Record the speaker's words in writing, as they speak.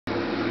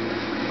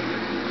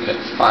Okay,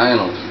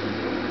 finally.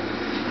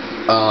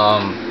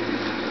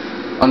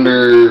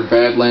 Under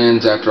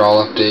Badlands, after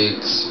all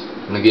updates,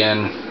 and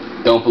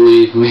again, don't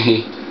believe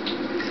me,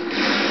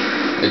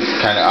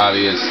 it's kind of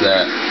obvious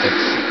that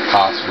it's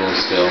possible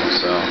still,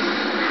 so,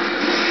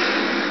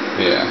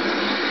 yeah.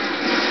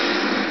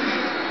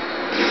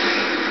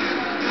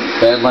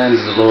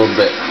 Badlands is a little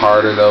bit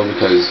harder though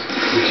because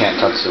you can't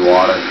touch the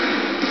water.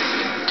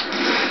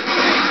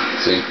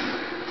 See?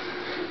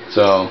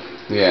 So,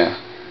 yeah.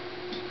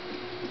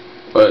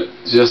 But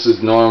just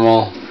as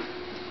normal,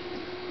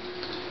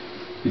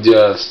 you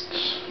just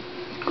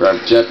grab a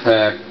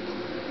jetpack,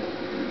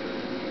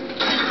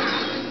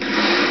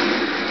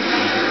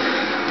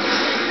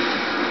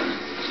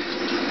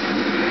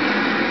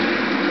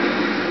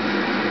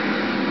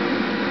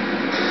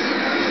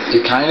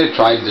 it kind of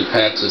tried to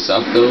patch this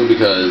up though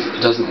because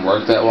it doesn't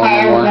work that well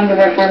anymore.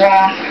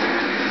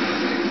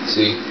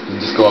 See, you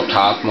just go up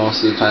top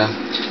most of the time.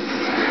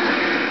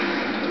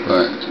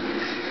 But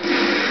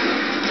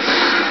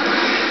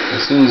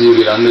as soon as you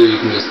get under, you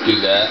can just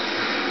do that.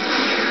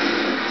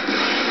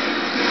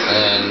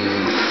 And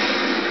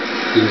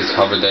you can just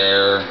hover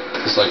there,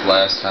 just like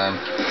last time.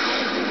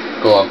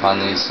 Go up on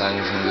these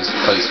things and just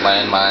place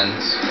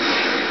landmines.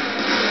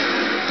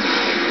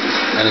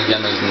 And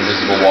again, there's an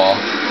invisible wall.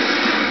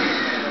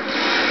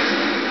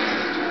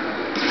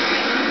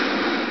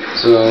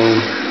 So,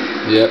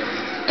 yep.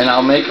 And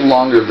I'll make a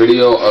longer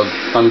video of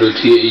under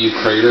TAU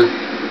Crater,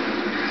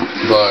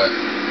 but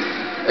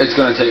it's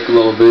going to take a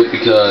little bit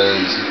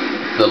because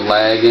the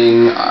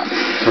lagging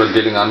for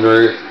getting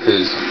under it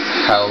is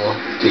hell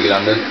to get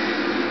under,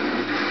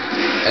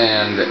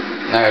 and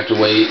I have to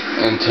wait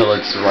until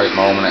it's the right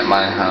moment at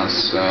my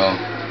house. So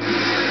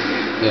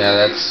yeah,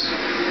 that's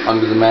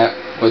under the map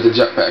with the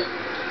jetpack.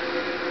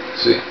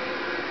 See.